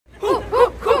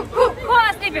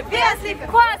sleeping,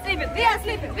 quiet sleeping, we are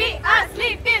sleeping, we are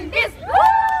sleeping. This.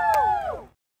 Woo!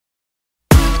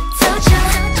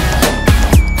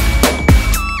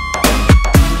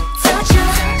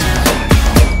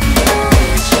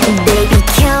 Baby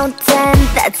count 10,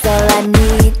 that's all I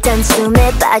need.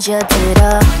 단숨에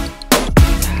빠져들어.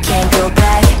 Can't go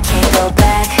back, can't go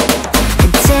back.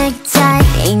 Tick tock,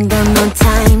 ain't got no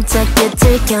time. 저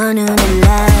끝을 겨누는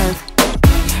love.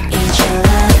 Ain't your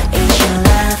love, ain't your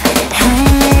love.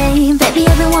 Hey, baby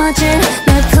I've been watching.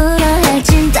 널 풀어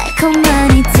할진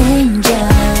달콤한 이 danger,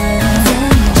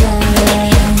 danger.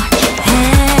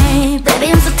 Hey, baby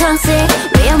I'm so toxic.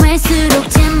 위험할수록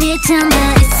재밌잖아.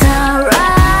 It's alright.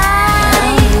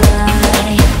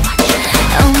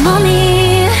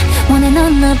 온몸이 원해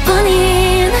넌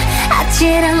너뿐인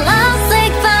아찔한 love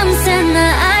sick 밤새 날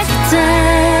알게 돼.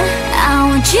 I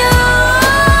want you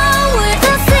with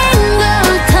a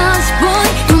single touch boy.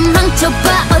 도망쳐봐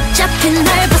어차피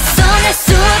날 벗어날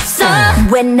수 없어.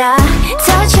 When I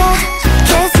touch you,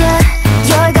 kiss you,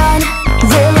 you're gone.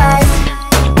 Realize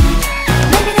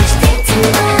maybe that you think too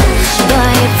much.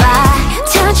 But if I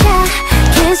touch you,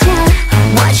 kiss you,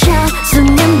 watch out.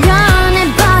 순간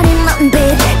변해버린 눈빛.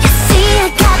 You see I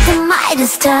got the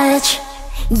Midas touch.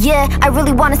 Yeah, I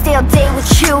really wanna stay all day with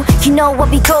you. You know what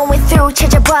we going through.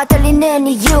 찾아봐 떨리는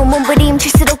이유.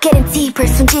 몸부림칠수록 getting deeper.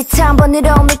 손짓 한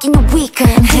번으로 making you weaker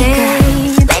and weaker.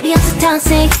 Hey, baby I'm so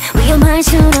toxic.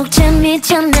 위험할수록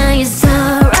재밌잖아. It's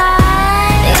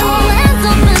alright. Your hands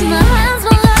up in my hands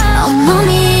for love.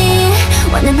 온몸이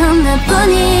원해 넌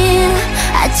나뿐인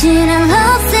아찔한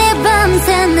love sick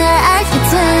밤새 날 알게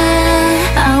돼.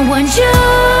 I want you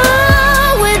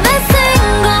with a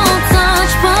single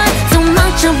touch boy.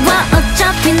 도망쳐봐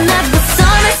어차피 날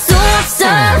벗어날 수 없어.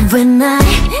 When I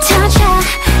touch you,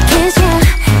 kiss you,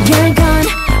 you're gone.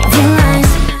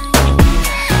 Realize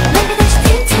maybe that you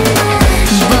think too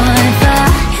much. But if I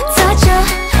touch you,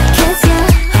 kiss you,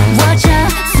 watch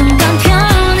out. 순간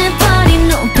변해버린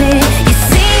눈빛. You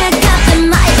see I got the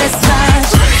Midas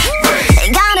touch.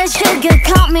 Gotta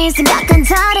sugarcoat me 생각은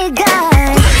다르게.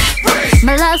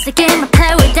 My love's a game I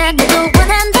play with that 너도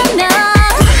원한다면.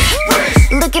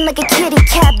 Looking like a kitty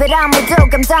cat, but 아무도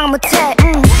감당 못해.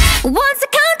 Once I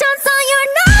count down, so you're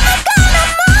never gonna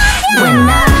mind. When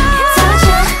I